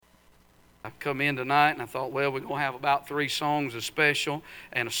I come in tonight and I thought, well, we're going to have about 3 songs, a special,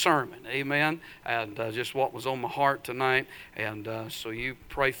 and a sermon. Amen. And just what was on my heart tonight. And so you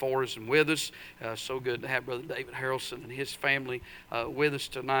pray for us and with us. So good to have Brother David Harrelson and his family with us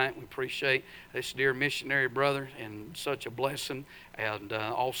tonight. We appreciate this dear missionary brother and such a blessing. And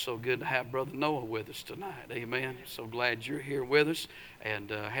also good to have Brother Noah with us tonight. Amen. So glad you're here with us.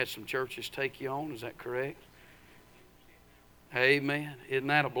 And had some churches take you on. Is that correct? Amen. Isn't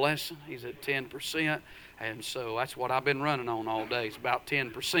that a blessing? He's at 10%. And so that's what I've been running on all day. It's about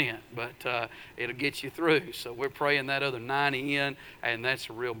 10%. But it'll get you through. So we're praying that other 90 in. And that's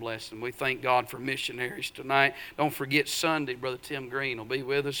a real blessing. We thank God for missionaries tonight. Don't forget Sunday, Brother Tim Green will be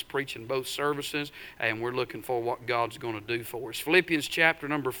with us preaching both services. And we're looking for what God's going to do for us. Philippians chapter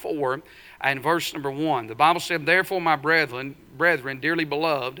number 4 and verse number 1. The Bible said, "Therefore, my brethren, dearly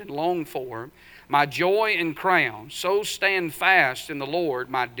beloved and longed for, my joy and crown, so stand fast in the Lord,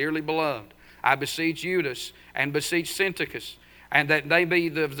 my dearly beloved. I beseech Euodias and beseech Syntychus, and that they be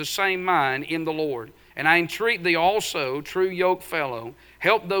of the same mind in the Lord. And I entreat thee also, true yoke fellow,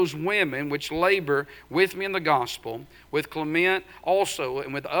 help those women which labor with me in the gospel, with Clement also,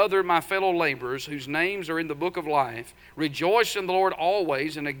 and with other my fellow laborers, whose names are in the book of life. Rejoice in the Lord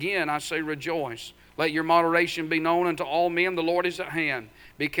always, and again I say rejoice. Let your moderation be known unto all men, the Lord is at hand.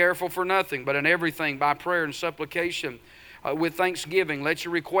 Be careful for nothing, but in everything by prayer and supplication with thanksgiving let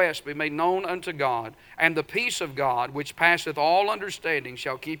your requests be made known unto God. And the peace of God, which passeth all understanding,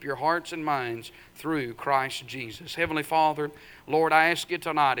 shall keep your hearts and minds through Christ Jesus." Heavenly Father, Lord, I ask you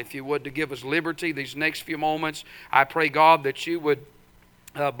tonight, if you would, to give us liberty these next few moments. I pray, God, that you would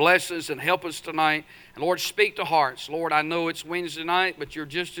bless us and help us tonight. And Lord, speak to hearts. Lord, I know it's Wednesday night, but you're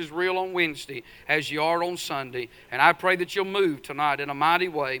just as real on Wednesday as you are on Sunday. And I pray that you'll move tonight in a mighty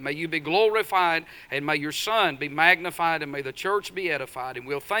way. May you be glorified, and may your Son be magnified, and may the church be edified. And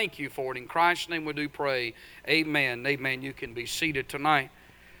we'll thank you for it. In Christ's name we do pray. Amen. Amen. You can be seated tonight.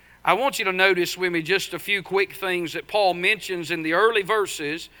 I want you to notice with me just a few quick things that Paul mentions in the early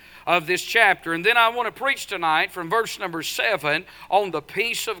verses of this chapter. And then I want to preach tonight from verse number 7 on the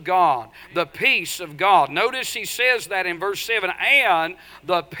peace of God. The peace of God. Notice he says that in verse 7, and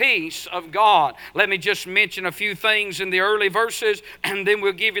the peace of God. Let me just mention a few things in the early verses, and then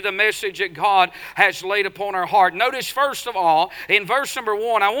we'll give you the message that God has laid upon our heart. Notice first of all, in verse number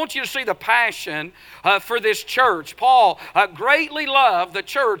 1, I want you to see the passion for this church. Paul greatly loved the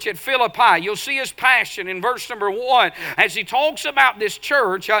church at Philippi. You'll see his passion in verse number 1 as he talks about this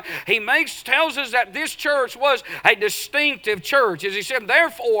church. He tells us that this church was a distinctive church. As he said,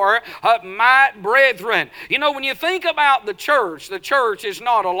 "Therefore, my brethren." You know, when you think about the church is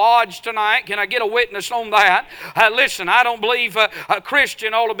not a lodge tonight. Can I get a witness on that? Listen, I don't believe a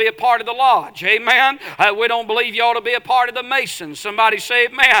Christian ought to be a part of the lodge. Amen? We don't believe you ought to be a part of the Masons. Somebody say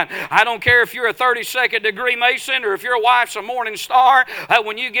amen. I don't care if you're a 32nd degree Mason or if your wife's a Morning Star.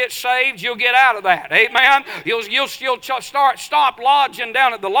 When you get saved, you'll get out of that. Amen? You'll stop lodging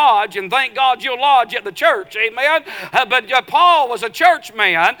down at the lodge, and thank God you'll lodge at the church. Amen? But Paul was a church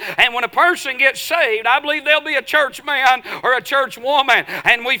man, and when a person gets saved, I believe there'll be a church man or a church woman.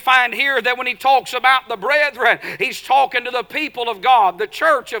 And we find here that when he talks about the brethren, he's talking to the people of God, the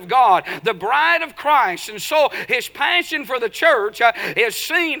church of God, the bride of Christ. And so his passion for the church is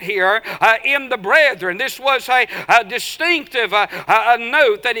seen here in the brethren. This was a distinctive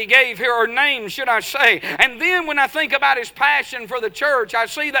note that he gave here, or name, should I say. And then when I think about his passion for the church, I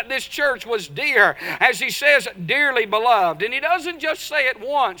see that this church was dear, as he says, dearly beloved. And he doesn't just say it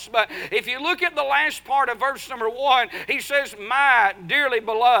once, but if you look at the last part of verse number 1, he says, "my dearly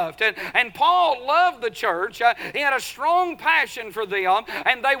beloved." And Paul loved the church. He had a strong passion for them,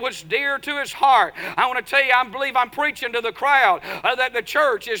 and they was dear to his heart. I want to tell you, I believe I'm preaching to the crowd that the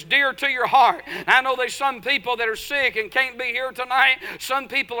church is dear to your heart. I know there's some people that are sick and can't be here tonight. Some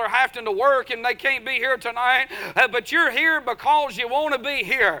people are having to work and they can't be here tonight. But you're here because you want to be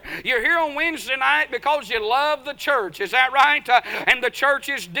here. You're here on Wednesday night because you love the church. Is that right? And the church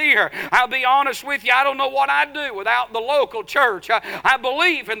is dear. I'll be honest with you, I don't know what I'd do without the local church. I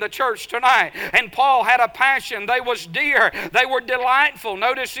believe in the church tonight. And Paul had a passion. They was dear. They were delightful.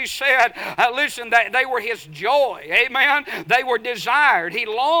 Notice he said, listen, that they were his joy. Amen? They were desired. He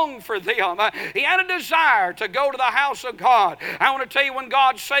longed for them. He had a desire to go to the house of God. I want to tell you, when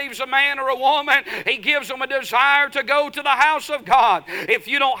God saves a man or a woman, he gives them a desire to go to the house of God. If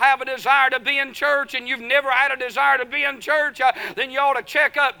you don't have a desire to be in church and you've never had a desire to be in church, then you ought to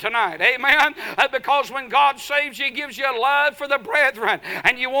check up tonight. Amen? Because when God saves you, He gives you a love for the brethren,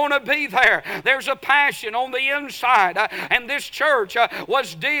 and you want to be there. There's a passion on the inside, and this church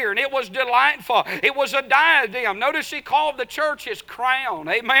was dear, and it was delightful. It was a diadem. Notice He called the church His crown.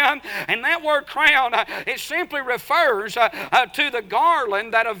 Amen? And that word crown, it simply refers to the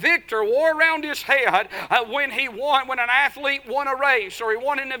garland that a victor wore around his head when an athlete won a race or he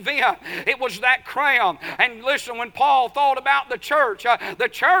won an event. It was that crown. And listen, when Paul thought about the church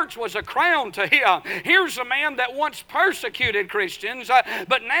was a crown to him. Here's a man that once persecuted Christians,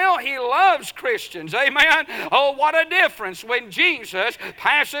 but now he loves Christians. Amen? Oh, what a difference when Jesus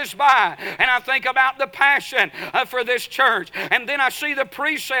passes by. And I think about the passion for this church. And then I see the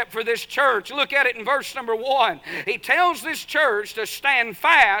precept for this church. Look at it in verse number 1. He tells this church to stand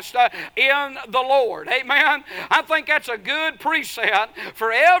fast in the Lord. Amen? I think that's a good precept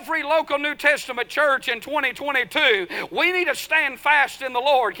for every local New Testament church in 2022. We need to stand fast in the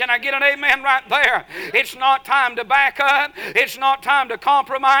Lord. Can I get an amen right there? It's not time to back up. It's not time to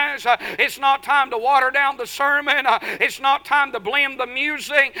compromise. It's not time to water down the sermon. It's not time to blend the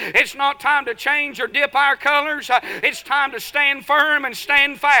music. It's not time to change or dip our colors. It's time to stand firm and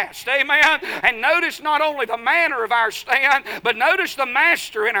stand fast. Amen? And notice not only the manner of our stand, but notice the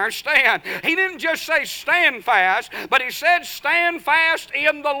master in our stand. He didn't just say stand fast, but He said stand fast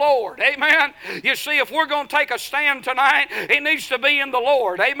in the Lord. Amen? You see, if we're going to take a stand tonight, it needs to be in the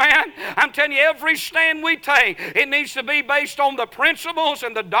Lord. Amen? I'm telling you, every stand we take, it needs to be based on the principles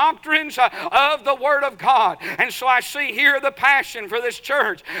and the doctrines of the Word of God. And so I see here the passion for this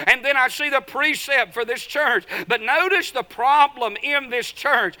church, and then I see the precept for this church. But notice the problem in this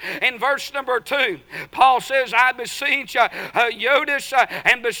church. In verse number 2, Paul says, I beseech Euodias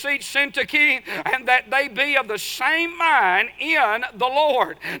and beseech Syntyche, and that they be of the same mind in the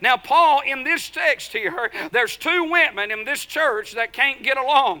Lord. Now, Paul, in this text here, there's two women in this church that can't get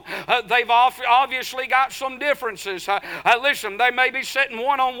along. They've obviously got some differences. Listen, they may be sitting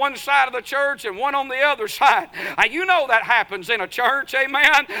one on one side of the church and one on the other side. You know that happens in a church,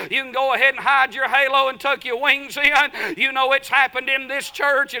 amen? You can go ahead and hide your halo and tuck your wings in. You know it's happened in this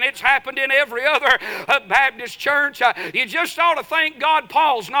church and it's happened in every other Baptist church. You just ought to thank God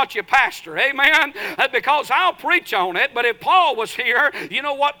Paul's not your pastor, amen? Because I'll preach on it, but if Paul was here, you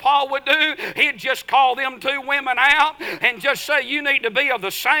know what Paul would do? He'd just call them two women out and just say, you need to be of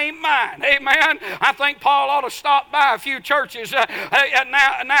the same mind, amen? I think Paul ought to stop by a few churches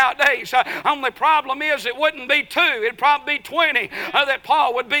nowadays. Only problem is it wouldn't be two, it'd probably be 20 that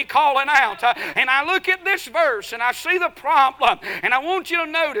Paul would be calling out. And I look at this verse and I see the problem, and I want you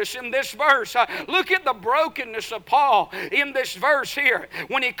to notice in this verse, look at the brokenness of Paul in this verse here.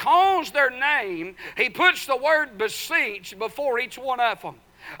 When he calls their name, he puts the word beseech before each one of them.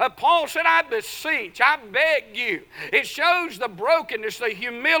 Paul said, I beseech, I beg you. It shows the brokenness, the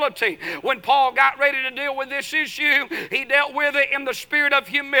humility. When Paul got ready to deal with this issue, he dealt with it in the spirit of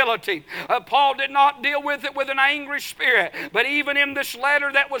humility. Paul did not deal with it with an angry spirit. But even in this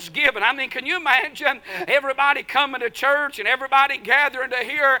letter that was given, I mean, can you imagine everybody coming to church and everybody gathering to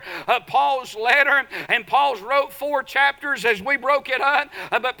hear Paul's letter? And Paul's wrote 4 chapters as we broke it up.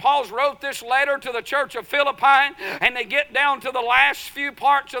 But Paul's wrote this letter to the church of Philippi, and they get down to the last few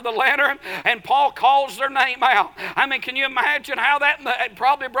parts of the letter, and Paul calls their name out. I mean, can you imagine how that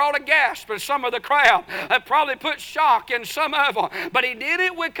probably brought a gasp in some of the crowd? It probably put shock in some of them. But he did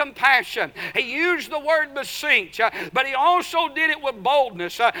it with compassion. He used the word beseech, but he also did it with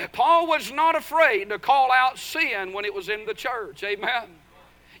boldness. Paul was not afraid to call out sin when it was in the church. Amen.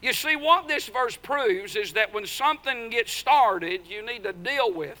 You see, what this verse proves is that when something gets started, you need to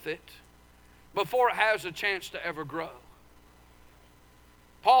deal with it before it has a chance to ever grow.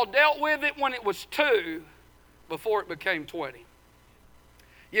 Paul dealt with it when it was 2 before it became 20.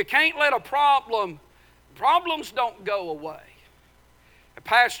 You can't let problems don't go away.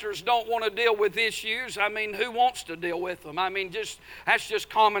 Pastors don't want to deal with issues. I mean, who wants to deal with them? I mean, that's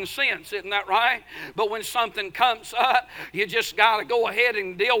just common sense, isn't that right? But when something comes up, you just got to go ahead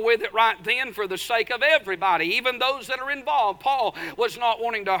and deal with it right then for the sake of everybody, even those that are involved. Paul was not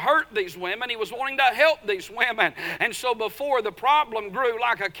wanting to hurt these women. He was wanting to help these women. And so before the problem grew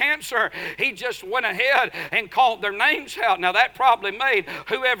like a cancer, he just went ahead and called their names out. Now, that probably made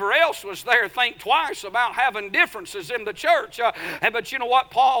whoever else was there think twice about having differences in the church. But you know what,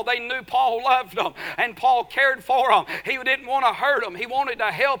 Paul, they knew Paul loved them, and Paul cared for them. He didn't want to hurt them. He wanted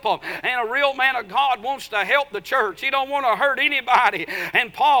to help them. And a real man of God wants to help the church. He don't want to hurt anybody.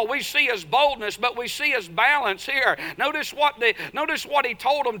 And Paul, we see his boldness, but we see his balance here. Notice what he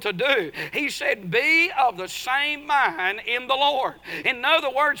told them to do. He said, be of the same mind in the Lord. In other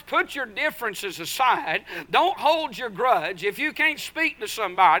words, put your differences aside. Don't hold your grudge. If you can't speak to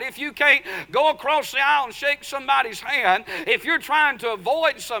somebody, if you can't go across the aisle and shake somebody's hand, if you're trying to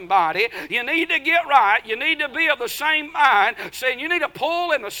avoid somebody, you need to get right. You need to be of the same mind, saying you need to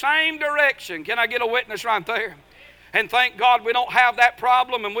pull in the same direction. Can I get a witness right there? And thank God we don't have that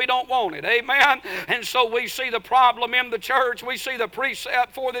problem and we don't want it. Amen? And so we see the problem in the church. We see the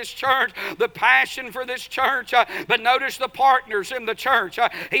precept for this church, the passion for this church. But notice the partners in the church.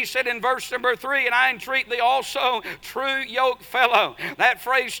 He said in verse number 3, and I entreat thee also, true yoke fellow. That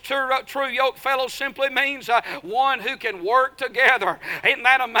phrase, true yoke fellow, simply means one who can work together. Isn't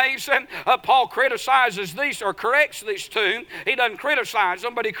that amazing? Paul criticizes these, or corrects these two. He doesn't criticize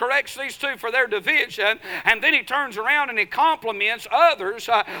them, but he corrects these two for their division. And then he turns around and he compliments others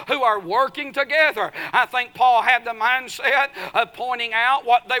who are working together. I think Paul had the mindset of pointing out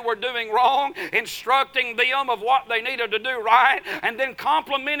what they were doing wrong, instructing them of what they needed to do right, and then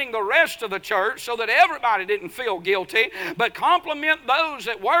complimenting the rest of the church so that everybody didn't feel guilty, but compliment those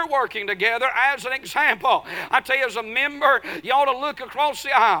that were working together as an example. I tell you, as a member, you ought to look across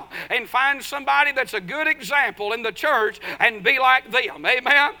the aisle and find somebody that's a good example in the church and be like them.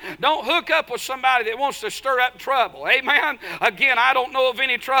 Amen? Don't hook up with somebody that wants to stir up trouble. Amen. Again, I don't know of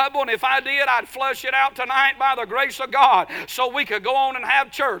any trouble, and if I did, I'd flush it out tonight by the grace of God so we could go on and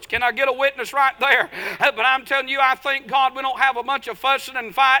have church. Can I get a witness right there? But I'm telling you, I thank God we don't have a bunch of fussing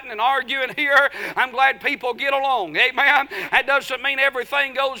and fighting and arguing here. I'm glad people get along. Amen. That doesn't mean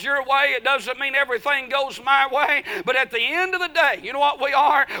everything goes your way. It doesn't mean everything goes my way. But at the end of the day, you know what we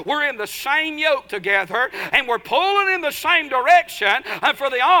are? We're in the same yoke together, and we're pulling in the same direction for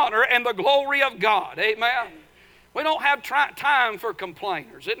the honor and the glory of God. Amen. We don't have time for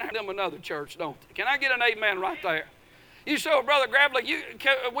complainers. Isn't that them another church, don't they? Can I get an amen right there? You say, well, Brother Gravely,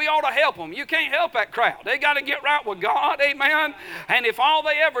 we ought to help them. You can't help that crowd. They got to get right with God, amen? And if all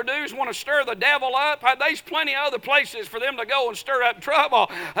they ever do is want to stir the devil up, there's plenty of other places for them to go and stir up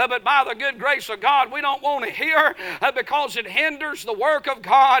trouble. But by the good grace of God, we don't want to hear because it hinders the work of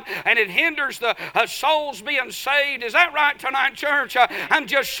God and it hinders the souls being saved. Is that right tonight, church? I'm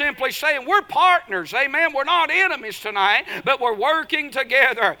just simply saying we're partners, amen? We're not enemies tonight, but we're working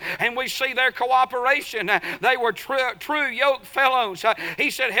together. And we see their cooperation. They were true yoke fellows.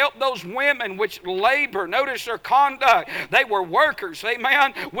 He said, help those women which labor. Notice their conduct. They were workers,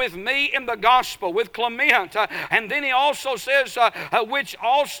 amen, with me in the gospel, with Clement. And then he also says, which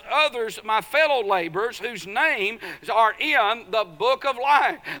also others, my fellow laborers, whose names are in the book of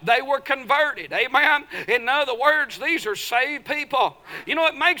life. They were converted, amen. In other words, these are saved people. You know,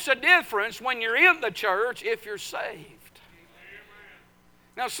 it makes a difference when you're in the church if you're saved.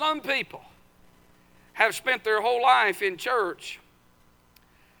 Now, some people have spent their whole life in church,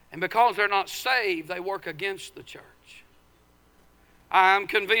 and because they're not saved, they work against the church. I'm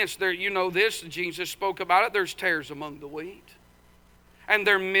convinced there, you know this, Jesus spoke about it, there's tares among the wheat, and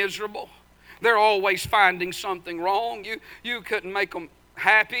they're miserable. They're always finding something wrong. You couldn't make them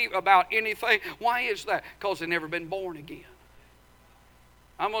happy about anything. Why is that? Because they've never been born again.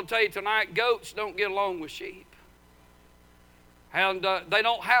 I'm going to tell you tonight, goats don't get along with sheep, and they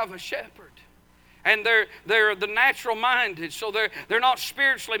don't have a shepherd. And they're the natural minded, so they're not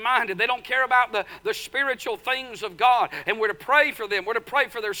spiritually minded. They don't care about the spiritual things of God. And we're to pray for them. We're to pray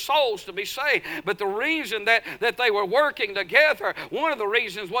for their souls to be saved. But the reason that they were working together, one of the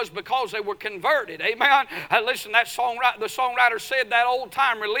reasons was because they were converted. Amen. Listen, the songwriter said that old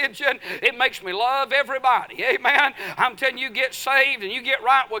time religion, it makes me love everybody. Amen. I'm telling you, get saved and you get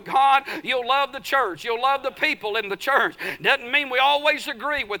right with God, you'll love the church. You'll love the people in the church. Doesn't mean we always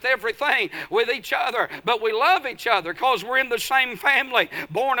agree with everything with each other, but we love each other because we're in the same family,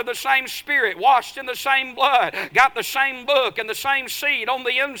 born of the same Spirit, washed in the same blood, got the same book and the same seed on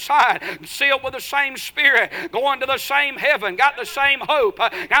the inside, sealed with the same Spirit, going to the same heaven, got the same hope,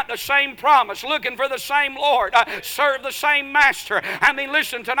 got the same promise, looking for the same Lord, serve the same Master. I mean,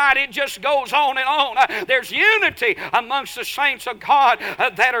 listen, tonight it just goes on and on. There's unity amongst the saints of God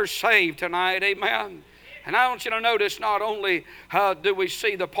that are saved tonight. Amen. And I want you to notice not only do we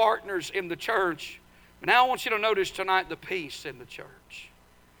see the partners in the church, but now I want you to notice tonight the peace in the church.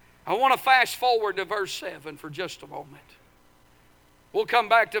 I want to fast forward to verse 7 for just a moment. We'll come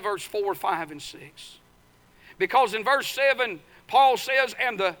back to verse 4, 5, and 6. Because in verse 7, Paul says,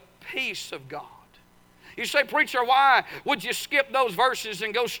 and the peace of God. You say, preacher, why would you skip those verses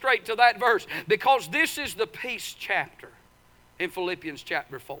and go straight to that verse? Because this is the peace chapter in Philippians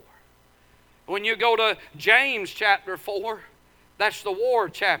chapter 4. When you go to James chapter 4, that's the war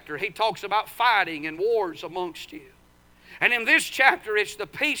chapter. He talks about fighting and wars amongst you. And in this chapter, it's the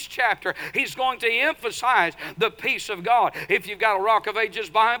peace chapter. He's going to emphasize the peace of God. If you've got a Rock of Ages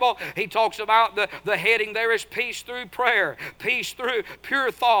Bible, he talks about the heading there is peace through prayer, peace through pure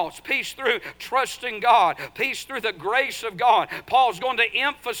thoughts, peace through trusting God, peace through the grace of God. Paul's going to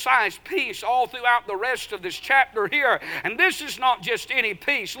emphasize peace all throughout the rest of this chapter here. And this is not just any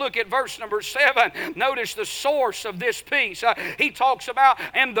peace. Look at verse number 7. Notice the source of this peace. He talks about,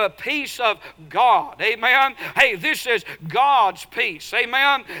 and the peace of God. Amen. Hey, this is God's peace.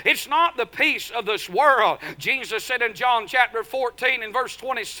 Amen. It's not the peace of this world. Jesus said in John chapter 14 and verse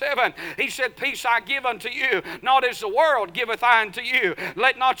 27, he said, peace I give unto you, not as the world giveth I unto you.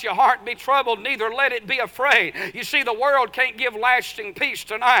 Let not your heart be troubled, neither let it be afraid. You see, the world can't give lasting peace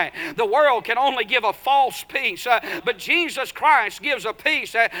tonight. The world can only give a false peace. But Jesus Christ gives a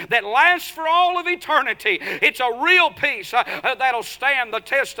peace that lasts for all of eternity. It's a real peace that'll stand the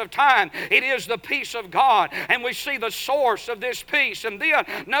test of time. It is the peace of God. And we see the source of this peace. And then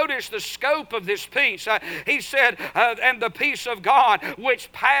notice the scope of this peace. He said, and the peace of God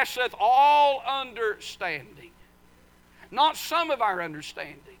which passeth all understanding. Not some of our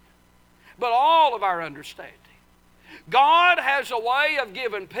understanding, but all of our understanding. God has a way of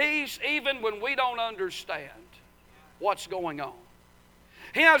giving peace even when we don't understand what's going on.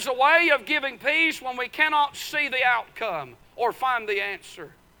 He has a way of giving peace when we cannot see the outcome or find the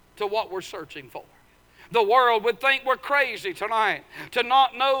answer to what we're searching for. The world would think we're crazy tonight to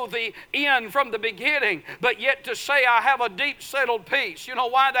not know the end from the beginning, but yet to say I have a deep settled peace. You know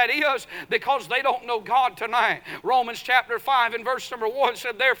why that is? Because they don't know God tonight. Romans chapter 5 and verse number 1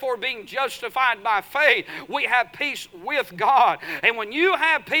 said, therefore being justified by faith, we have peace with God. And when you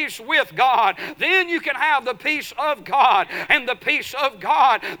have peace with God, then you can have the peace of God. And the peace of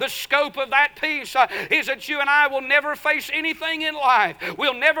God, the scope of that peace is that you and I will never face anything in life.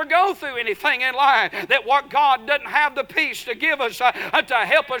 We'll never go through anything in life that what God doesn't have the peace to give us to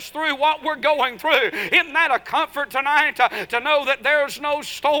help us through what we're going through. Isn't that a comfort tonight to know that there's no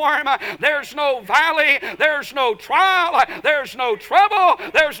storm, there's no valley, there's no trial, there's no trouble,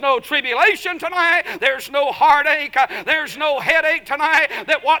 there's no tribulation tonight, there's no heartache, there's no headache tonight,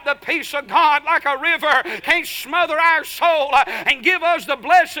 that what the peace of God like a river can't smother our soul and give us the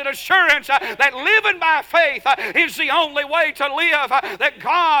blessed assurance that living by faith is the only way to live, that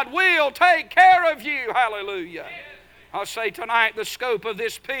God will take care of you. Hallelujah. I'll say tonight the scope of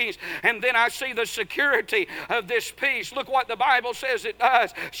this peace, and then I see the security of this peace. Look what the Bible says it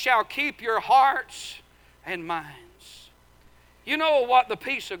does. Shall keep your hearts and minds. You know what the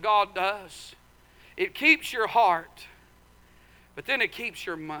peace of God does? It keeps your heart, but then it keeps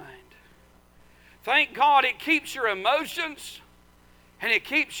your mind. Thank God it keeps your emotions, and it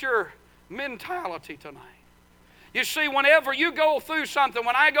keeps your mentality tonight. You see, whenever you go through something,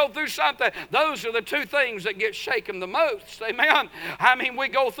 when I go through something, those are the two things that get shaken the most. Amen. I mean, we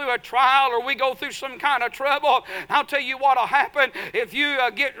go through a trial or we go through some kind of trouble. I'll tell you what'll happen. If you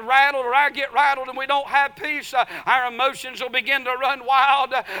get rattled or I get rattled and we don't have peace, our emotions will begin to run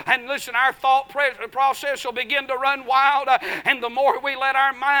wild. And listen, our thought process will begin to run wild. And the more we let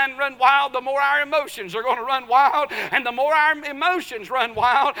our mind run wild, the more our emotions are going to run wild. And the more our emotions run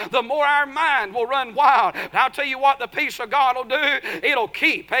wild, the more our mind will run wild. And I'll tell you what the peace of God will do, it'll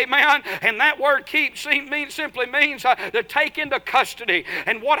keep. Amen. And that word keep simply means to take into custody.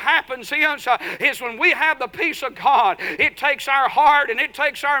 And what happens is when we have the peace of God, it takes our heart and it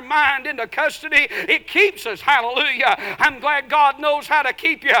takes our mind into custody. It keeps us. Hallelujah. I'm glad God knows how to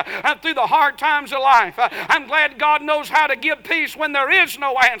keep you through the hard times of life. I'm glad God knows how to give peace when there is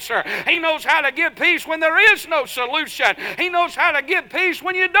no answer. He knows how to give peace when there is no solution. He knows how to give peace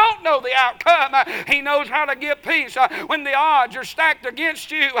when you don't know the outcome. He knows how to give peace when the odds are stacked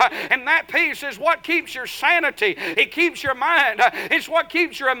against you. And that peace is what keeps your sanity. It keeps your mind. It's what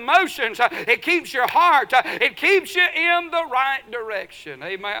keeps your emotions. It keeps your heart. It keeps you in the right direction.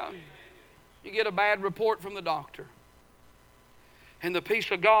 Amen. You get a bad report from the doctor, and the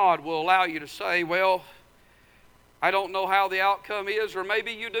peace of God will allow you to say, well, I don't know how the outcome is, or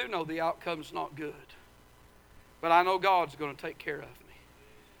maybe you do know the outcome's not good, but I know God's going to take care of me.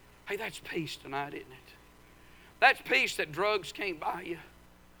 Hey, that's peace tonight, isn't it? That's peace that drugs can't buy you,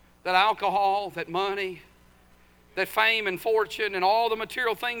 that alcohol, that money, that fame and fortune and all the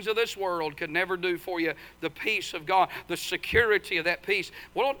material things of this world could never do for you. The peace of God, the security of that peace.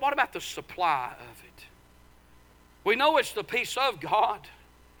 Well, what about the supply of it? We know it's the peace of God.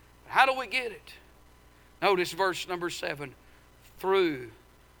 How do we get it? Notice verse number 7. Through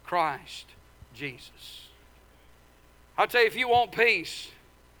Christ Jesus. I'll tell you, if you want peace,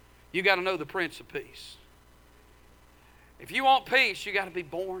 you got to know the Prince of Peace. If you want peace, you got to be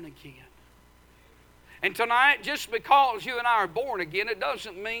born again. And tonight, just because you and I are born again, it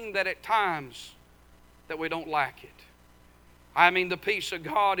doesn't mean that at times that we don't lack it. I mean the peace of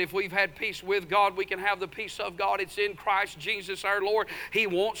God. If we've had peace with God, we can have the peace of God. It's in Christ Jesus our Lord. He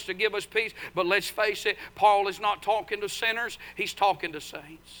wants to give us peace. But let's face it, Paul is not talking to sinners. He's talking to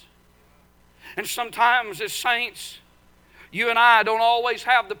saints. And sometimes as saints, you and I don't always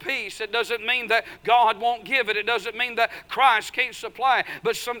have the peace. It doesn't mean that God won't give it. It doesn't mean that Christ can't supply it.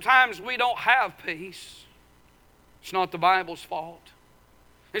 But sometimes we don't have peace. It's not the Bible's fault.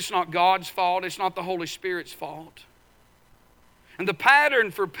 It's not God's fault. It's not the Holy Spirit's fault. And the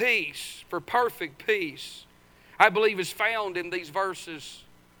pattern for peace, for perfect peace, I believe is found in these verses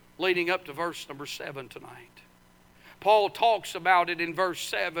leading up to verse number 7 tonight. Paul talks about it in verse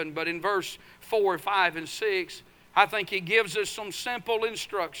 7, but in verse 4, 5, and 6, I think he gives us some simple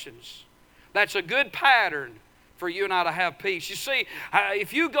instructions. That's a good pattern for you and I to have peace. You see,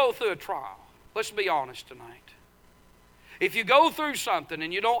 if you go through a trial, let's be honest tonight. If you go through something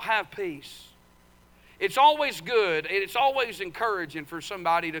and you don't have peace, it's always good, it's always encouraging for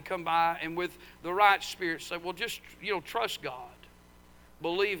somebody to come by and with the right spirit say, well, just, trust God.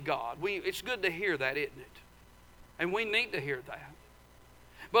 Believe God. It's good to hear that, isn't it? And we need to hear that.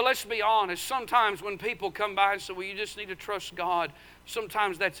 But let's be honest, sometimes when people come by and say, well, you just need to trust God,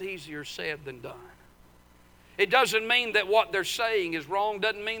 sometimes that's easier said than done. It doesn't mean that what they're saying is wrong.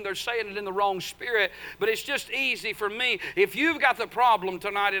 Doesn't mean they're saying it in the wrong spirit. But it's just easy for me. If you've got the problem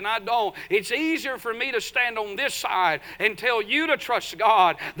tonight and I don't, it's easier for me to stand on this side and tell you to trust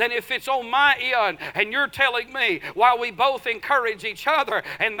God than if it's on my end and you're telling me, while we both encourage each other,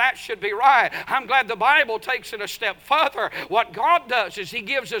 and that should be right. I'm glad the Bible takes it a step further. What God does is He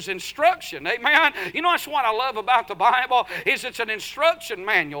gives us instruction. Amen. That's what I love about the Bible is it's an instruction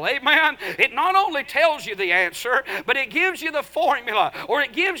manual. Amen. It not only tells you the answer, but it gives you the formula, or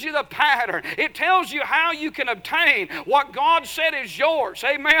it gives you the pattern. It tells you how you can obtain what God said is yours.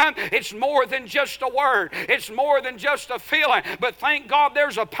 Amen. It's more than just a word. It's more than just a feeling. But thank God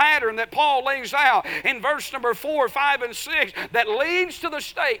there's a pattern that Paul lays out in verse number 4, 5, and 6 that leads to the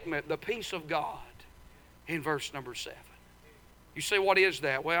statement, the peace of God, in verse number 7. You say, what is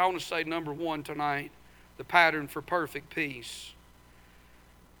that? Well, I want to say number 1 tonight, the pattern for perfect peace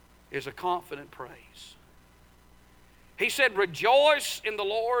is a confident praise. He said, rejoice in the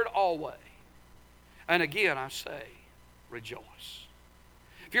Lord always. And again, I say, rejoice.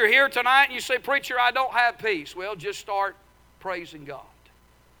 If you're here tonight and you say, preacher, I don't have peace, well, just start praising God.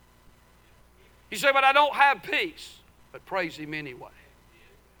 You say, but I don't have peace. But praise Him anyway.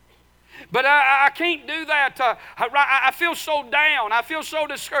 But I can't do that. I feel so down. I feel so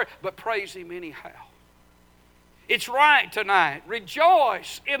discouraged. But praise Him anyhow. It's right tonight.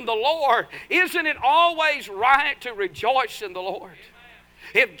 Rejoice in the Lord. Isn't it always right to rejoice in the Lord?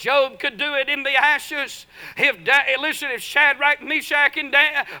 If Job could do it in the ashes, if Shadrach, Meshach, and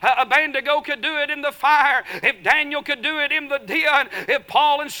Abednego could do it in the fire, if Daniel could do it in the den, if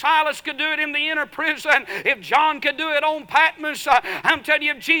Paul and Silas could do it in the inner prison, if John could do it on Patmos, I'm telling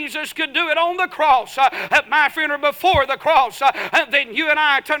you, if Jesus could do it on the cross, at my funeral before the cross, then you and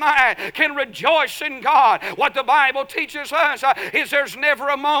I tonight can rejoice in God. What the Bible teaches us is there's never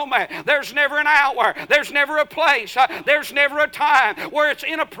a moment, there's never an hour, there's never a place, there's never a time where it's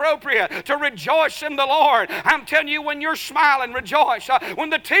inappropriate to rejoice in the Lord. I'm telling you, when you're smiling, rejoice. When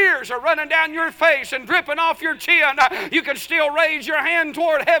the tears are running down your face and dripping off your chin, you can still raise your hand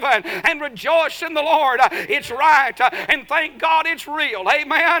toward heaven and rejoice in the Lord. It's right, and thank God it's real.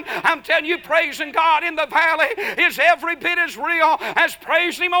 Amen. I'm telling you, praising God in the valley is every bit as real as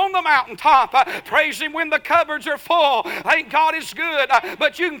praising Him on the mountaintop. Praise Him when the cupboards are full. Thank God it's good,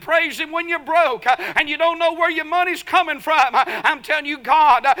 but you can praise Him when you're broke and you don't know where your money's coming from. I'm telling you,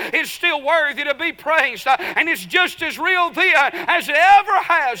 God is still worthy to be praised, and it's just as real then as it ever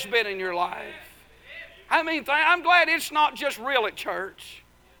has been in your life. I mean, I'm glad it's not just real at church.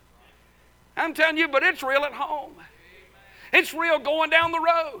 I'm telling you, but it's real at home. It's real going down the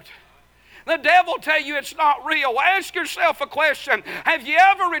road. The devil tell you it's not real. Ask yourself a question. Have you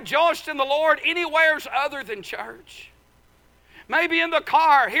ever rejoiced in the Lord anywhere other than church? maybe in the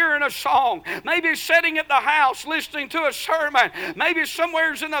car hearing a song, maybe sitting at the house listening to a sermon, maybe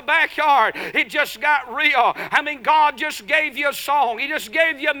somewhere's in the backyard. It just got real. I mean, God just gave you a song. He just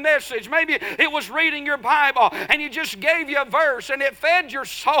gave you a message. Maybe it was reading your Bible and He just gave you a verse and it fed your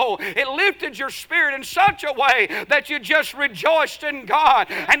soul. It lifted your spirit in such a way that you just rejoiced in God.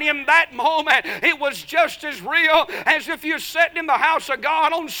 And in that moment, it was just as real as if you're sitting in the house of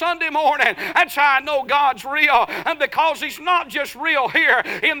God on Sunday morning. That's how I know God's real. And because He's not just real here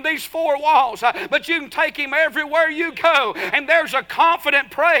in these four walls, but you can take Him everywhere you go. And there's a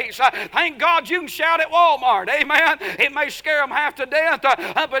confident praise. Thank God you can shout at Walmart. Amen. It may scare them half to death,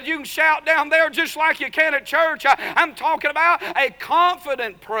 but you can shout down there just like you can at church. I'm talking about a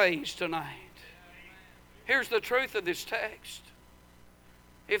confident praise tonight. Here's the truth of this text.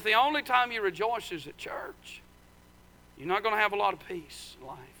 If the only time you rejoice is at church, you're not going to have a lot of peace in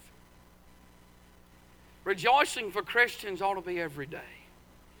life. Rejoicing for Christians ought to be every day.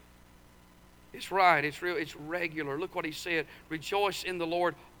 It's right, it's real, it's regular. Look what he said. Rejoice in the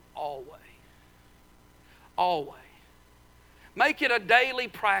Lord always. Always. Make it a daily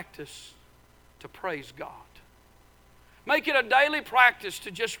practice to praise God. Make it a daily practice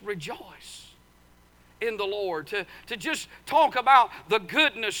to just rejoice in the Lord, to just talk about the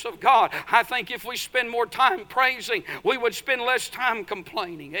goodness of God. I think if we spend more time praising, we would spend less time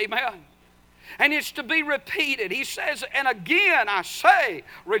complaining. Amen. And it's to be repeated. He says, and again I say,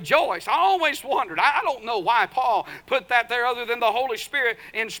 rejoice. I always wondered. I don't know why Paul put that there other than the Holy Spirit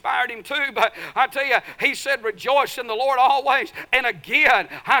inspired him to. But I tell you, he said, rejoice in the Lord always. And again,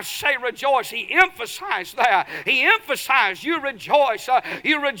 I say rejoice. He emphasized that. He emphasized you rejoice.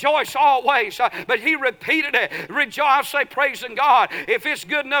 You rejoice always. But he repeated it. Rejoice. I say praising God. If it's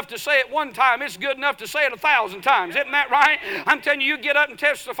good enough to say it one time, it's good enough to say it 1,000 times. Isn't that right? I'm telling you, you get up and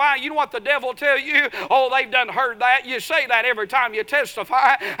testify. You know what the devil tell you? Oh, they've done heard that. You say that every time you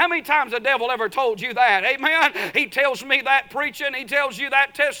testify. How many times the devil ever told you that? Amen. He tells me that preaching. He tells you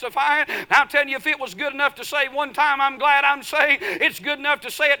that testifying. I'm telling you, if it was good enough to say one time, I'm glad I'm saved. It's good enough to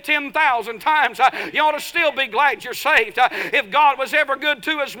say it 10,000 times. You ought to still be glad you're saved. If God was ever good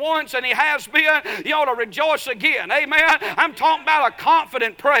to us once, and He has been, you ought to rejoice again. Amen. I'm talking about a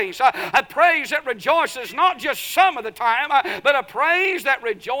confident praise. A praise that rejoices not just some of the time, but a praise that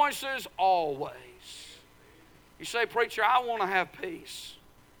rejoices always. You say, preacher, I want to have peace.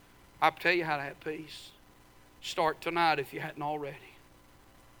 I'll tell you how to have peace. Start tonight if you hadn't already.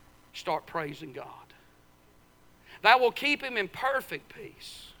 Start praising God. That will keep him in perfect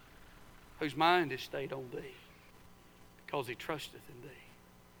peace, whose mind is stayed on thee, because he trusteth in thee.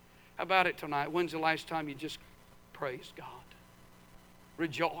 How about it tonight? When's the last time you just praised God?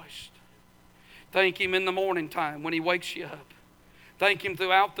 Rejoiced. Thank Him in the morning time when He wakes you up. Thank Him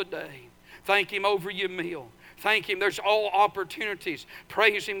throughout the day. Thank Him over your meal. Thank Him. There's all opportunities.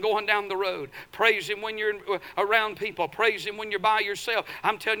 Praise Him going down the road. Praise Him when you're around people. Praise Him when you're by yourself.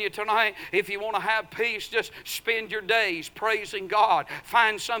 I'm telling you tonight, if you want to have peace, just spend your days praising God.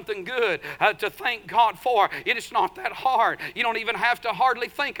 Find something good to thank God for. It is not that hard. You don't even have to hardly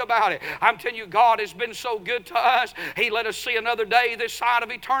think about it. I'm telling you, God has been so good to us. He let us see another day this side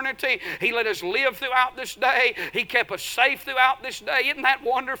of eternity. He let us live throughout this day. He kept us safe throughout this day. Isn't that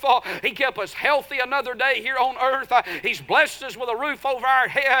wonderful? He kept us healthy another day here on earth. He's blessed us with a roof over our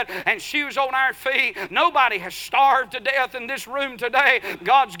head and shoes on our feet. Nobody has starved to death in this room today.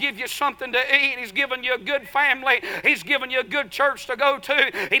 God's given you something to eat. He's given you a good family. He's given you a good church to go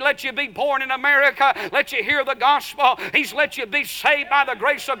to. He let you be born in America, let you hear the gospel. He's let you be saved by the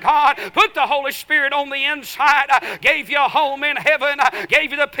grace of God, put the Holy Spirit on the inside, gave you a home in heaven,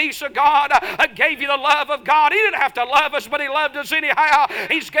 gave you the peace of God, gave you the love of God. He didn't have to love us, but He loved us anyhow.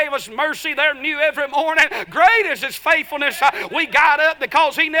 He's gave us mercy there new every morning. Great is His faithfulness. We got up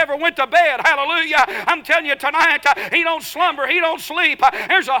because He never went to bed. Hallelujah. I'm telling you tonight, He don't slumber. He don't sleep.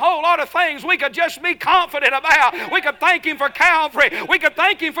 There's a whole lot of things we could just be confident about. We could thank Him for Calvary. We could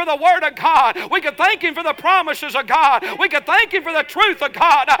thank Him for the Word of God. We could thank Him for the promises of God. We could thank Him for the truth of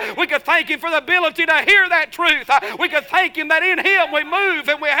God. We could thank Him for the ability to hear that truth. We could thank Him that in Him we move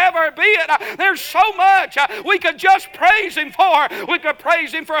and we have our being. There's so much we could just praise Him for. We could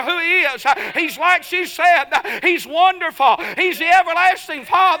praise Him for who He is. He's like she said, He's wonderful. He's the everlasting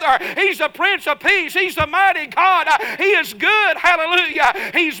Father. He's the Prince of Peace. He's the mighty God. He is good.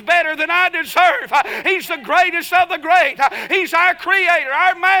 Hallelujah. He's better than I deserve. He's the greatest of the great. He's our Creator,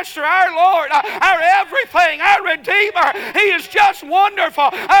 our Master, our Lord, our everything, our Redeemer. He is just wonderful.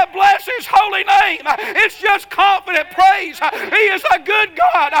 I bless His holy name. It's just confident praise. He is a good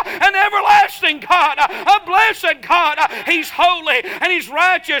God, an everlasting God, a blessed God. He's holy and He's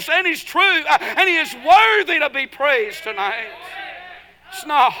righteous and He's true and He is worthy worthy to be praised tonight. It's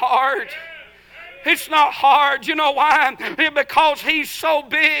not hard. It's not hard. You know why? Because He's so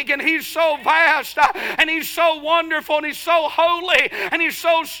big and He's so vast and He's so wonderful and He's so holy and He's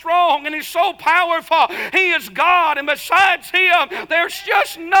so strong and He's so powerful. He is God, and besides Him, there's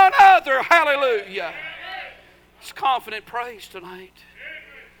just none other. Hallelujah. It's confident praise tonight.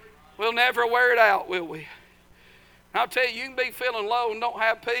 We'll never wear it out, will we? I'll tell you, you can be feeling low and don't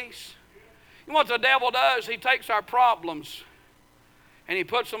have peace. You know what the devil does? He takes our problems and he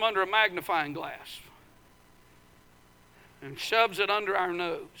puts them under a magnifying glass and shoves it under our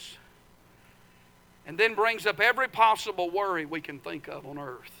nose, and then brings up every possible worry we can think of on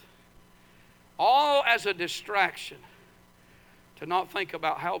earth, all as a distraction to not think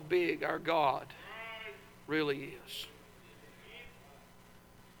about how big our God really is.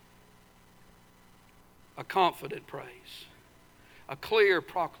 A confident praise, a clear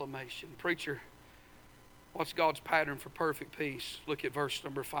proclamation. Preacher, what's God's pattern for perfect peace? Look at verse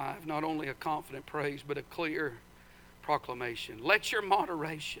number 5. Not only a confident praise, but a clear proclamation. Let your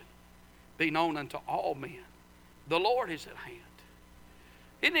moderation be known unto all men. The Lord is at hand.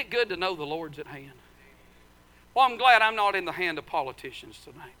 Isn't it good to know the Lord's at hand? Well, I'm glad I'm not in the hand of politicians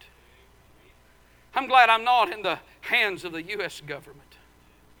tonight. I'm glad I'm not in the hands of the U.S. government.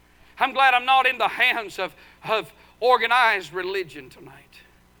 I'm glad I'm not in the hands of organized religion tonight.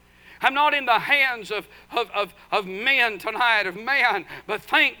 I'm not in the hands of men tonight, of man, but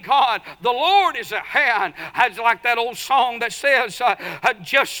thank God the Lord is at hand. It's like that old song that says,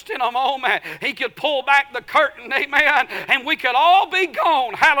 just in a moment, He could pull back the curtain, amen, and we could all be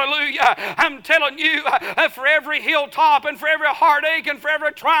gone. Hallelujah. I'm telling you, for every hilltop and for every heartache and for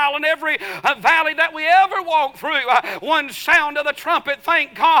every trial and every valley that we ever walk through, one sound of the trumpet,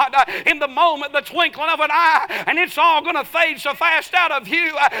 thank God, in the moment, the twinkling of an eye, and it's all going to fade so fast out of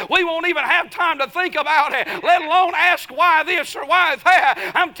view, we won't even have time to think about it, let alone ask why this or why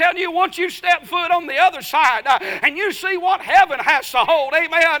that. I'm telling you, once you step foot on the other side and you see what heaven has to hold,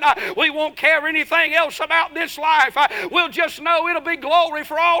 amen, we won't care anything else about this life. We'll just know it'll be glory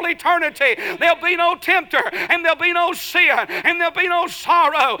for all eternity. There'll be no tempter, and there'll be no sin, and there'll be no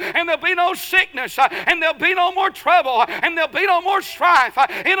sorrow, and there'll be no sickness, and there'll be no more trouble, and there'll be no more strife.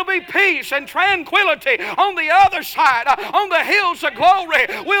 It'll be peace and tranquility on the other side, on the hills of glory.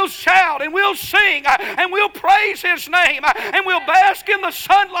 We'll shout and we'll sing and we'll praise His name and we'll bask in the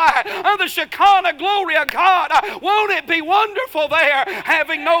sunlight of the Shekinah glory of God. Won't it be wonderful there,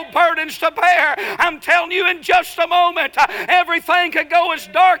 having no burdens to bear? I'm telling you, in just a moment, everything could go as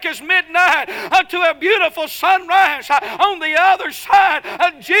dark as midnight to a beautiful sunrise on the other side.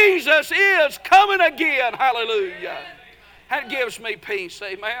 Jesus is coming again. Hallelujah. That gives me peace,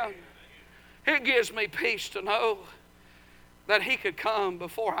 amen. It gives me peace to know that He could come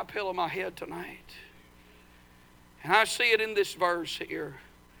before I pillow my head tonight. And I see it in this verse here.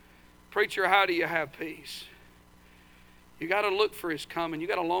 Preacher, how do you have peace? You got to look for His coming. You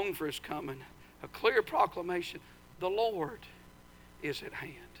got to long for His coming. A clear proclamation. The Lord is at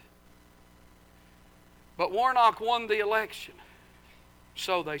hand. But Warnock won the election.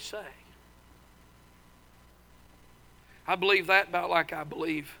 So they say. I believe that about like I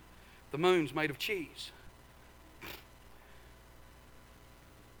believe the moon's made of cheese.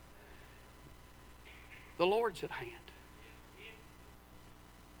 The Lord's at hand.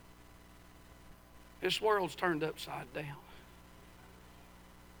 This world's turned upside down.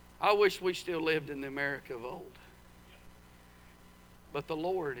 I wish we still lived in the America of old. But the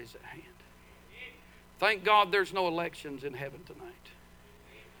Lord is at hand. Thank God there's no elections in heaven tonight.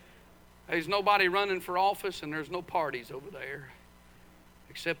 There's nobody running for office and there's no parties over there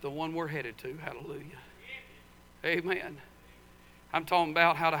except the one we're headed to. Hallelujah. Amen. I'm talking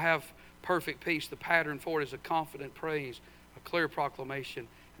about how to have perfect peace. The pattern for it is a confident praise, a clear proclamation,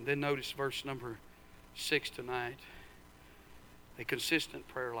 and then notice verse number 6 tonight. A consistent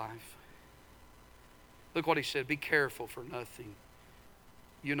prayer life. Look what he said. Be careful for nothing.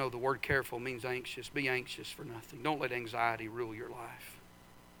 You know the word careful means anxious. Be anxious for nothing. Don't let anxiety rule your life.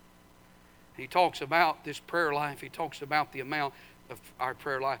 He talks about this prayer life. He talks about the amount of our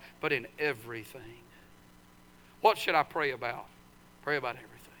prayer life, but in everything. What should I pray about? Pray about everything.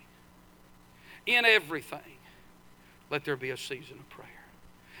 In everything, let there be a season of prayer.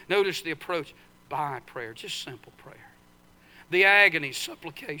 Notice the approach by prayer, just simple prayer. The agony,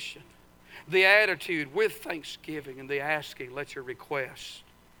 supplication. The attitude with thanksgiving and the asking, let your requests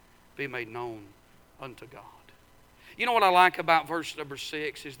be made known unto God. You know what I like about verse number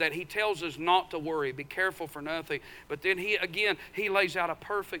 6 is that he tells us not to worry, be careful for nothing. But then he lays out a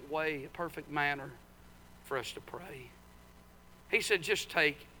perfect way, a perfect manner for us to pray. He said, just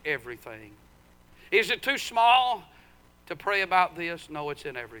take everything. Is it too small to pray about this? No, it's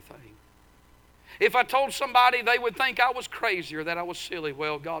in everything. If I told somebody, they would think I was crazy or that I was silly.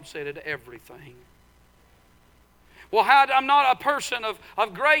 Well, God said it everything. Well, I'm not a person of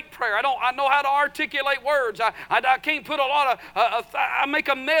great prayer. I know how to articulate words. I can't put a lot of, I make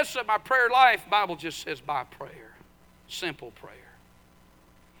a mess of my prayer life. The Bible just says by prayer. Simple prayer.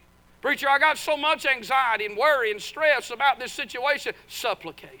 Preacher, I got so much anxiety and worry and stress about this situation.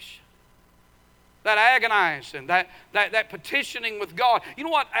 Supplication. That agonizing, that petitioning with God. You know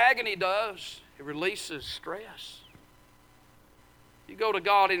what agony does? It releases stress. You go to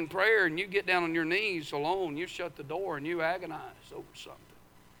God in prayer and you get down on your knees alone, you shut the door and you agonize over something.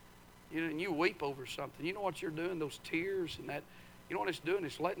 And you weep over something. You know what you're doing? Those tears and that, you know what it's doing?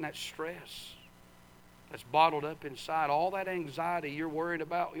 It's letting that stress that's bottled up inside, all that anxiety you're worried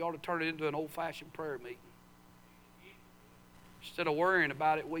about, you ought to turn it into an old-fashioned prayer meeting. Instead of worrying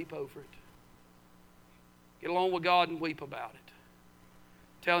about it, weep over it. Get along with God and weep about it.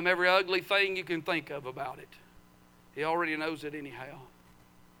 Tell Him every ugly thing you can think of about it. He already knows it anyhow.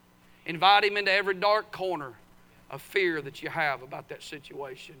 Invite Him into every dark corner of fear that you have about that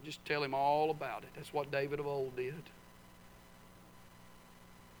situation. Just tell Him all about it. That's what David of old did.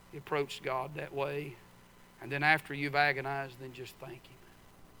 He approached God that way. And then after you've agonized, then just thank Him.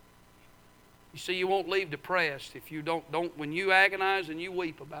 You see, you won't leave depressed if you don't when you agonize and you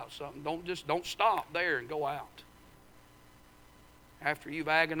weep about something, don't stop there and go out. After you've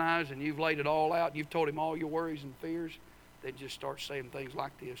agonized and you've laid it all out, you've told Him all your worries and fears, then just start saying things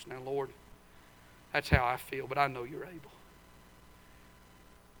like this. Now, Lord, that's how I feel, but I know You're able.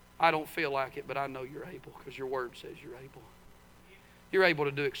 I don't feel like it, but I know You're able because Your Word says You're able. You're able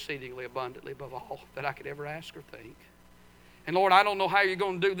to do exceedingly abundantly above all that I could ever ask or think. And Lord, I don't know how You're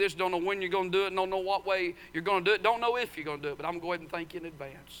going to do this, don't know when You're going to do it, don't know what way You're going to do it, don't know if You're going to do it, but I'm going to go ahead and thank You in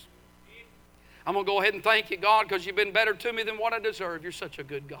advance. I'm going to go ahead and thank You, God, because You've been better to me than what I deserve. You're such a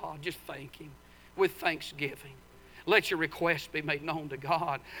good God. Just thank Him with thanksgiving. Let your request be made known to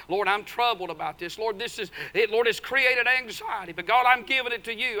God. Lord, I'm troubled about this. Lord, Lord, it's created anxiety. But God, I'm giving it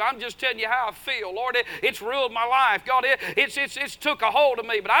to You. I'm just telling You how I feel. Lord, it's ruled my life. God, it's took a hold of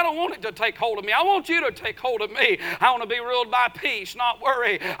me. But I don't want it to take hold of me. I want You to take hold of me. I want to be ruled by peace, not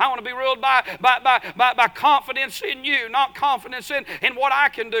worry. I want to be ruled by confidence in You, not confidence in what I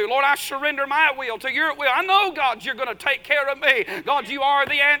can do. Lord, I surrender my will to Your will. I know, God, You're going to take care of me. God, You are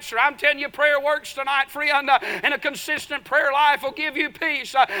the answer. I'm telling you, prayer works tonight, friend, and a consistent prayer life will give you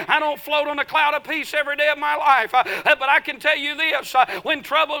peace. I don't float on a cloud of peace every day of my life, but I can tell you this, when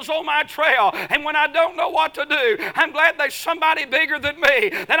trouble's on my trail and when I don't know what to do, I'm glad there's somebody bigger than me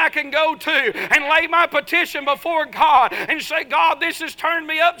that I can go to and lay my petition before God and say, God, this has turned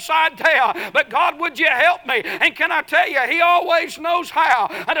me upside down, but God, would You help me? And can I tell you, He always knows how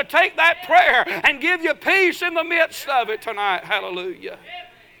to take that prayer and give you peace in the midst of it tonight. Hallelujah.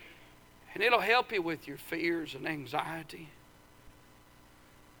 And it'll help you with your fears and anxiety.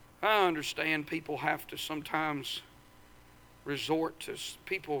 I understand people have to sometimes resort to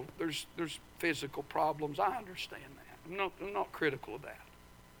people. There's physical problems. I understand that. I'm not critical of that.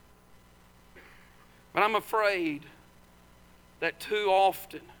 But I'm afraid that too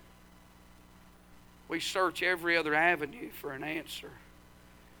often we search every other avenue for an answer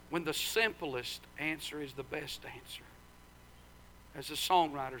when the simplest answer is the best answer. As the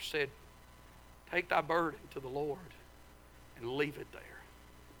songwriter said, take thy burden to the Lord and leave it there.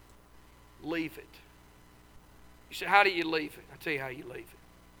 Leave it. You say, how do you leave it? I'll tell you how you leave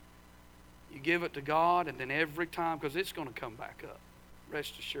it. You give it to God, and then every time, because it's going to come back up,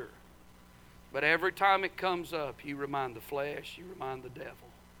 rest assured. But every time it comes up, you remind the flesh, you remind the devil,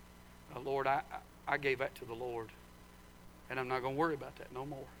 Lord, I gave that to the Lord, and I'm not going to worry about that no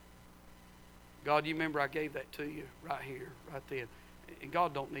more. God, you remember I gave that to You right here, right then. And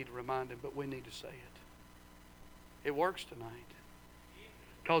God don't need to remind Him, but we need to say it. It works tonight.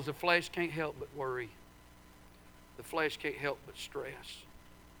 Because the flesh can't help but worry. The flesh can't help but stress.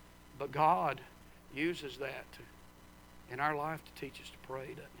 But God uses that in our life to teach us to pray,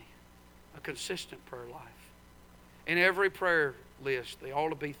 doesn't He? A consistent prayer life. In every prayer list, there ought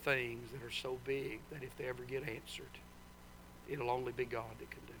to be things that are so big that if they ever get answered, it'll only be God that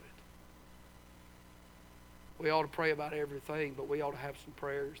can do it. We ought to pray about everything, but we ought to have some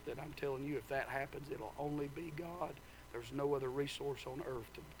prayers that I'm telling you, if that happens, it'll only be God. There's no other resource on earth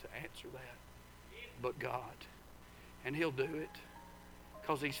to answer that but God. And He'll do it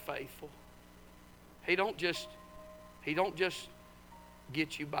because He's faithful. He don't just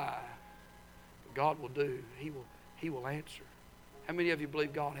get you by. But God will do. He will answer. How many of you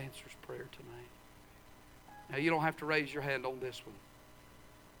believe God answers prayer tonight? Now, you don't have to raise your hand on this one.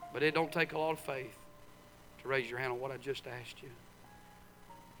 But it don't take a lot of faith to raise your hand on what I just asked you.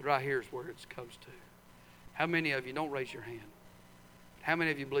 But right here is where it comes to. How many of you, don't raise your hand, how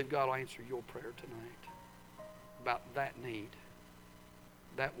many of you believe God will answer your prayer tonight about that need,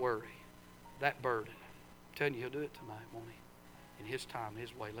 that worry, that burden? I'm telling you, He'll do it tonight, won't He? In His time,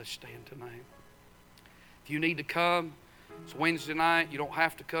 His way. Let's stand tonight. If you need to come, it's Wednesday night. You don't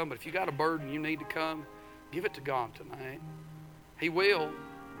have to come, but if you got a burden you need to come, give it to God tonight. He will.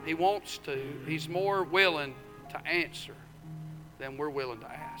 He wants to. He's more willing to answer than we're willing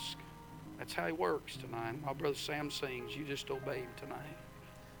to ask. That's how He works tonight. My brother Sam sings, you just obey Him tonight.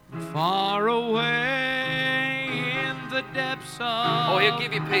 Far away in the depths of He'll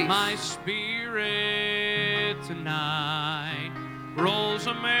give you peace. My spirit tonight rolls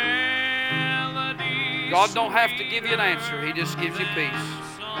a melody. God don't have to give you an answer. He just gives you peace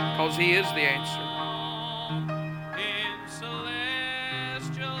because He is the answer.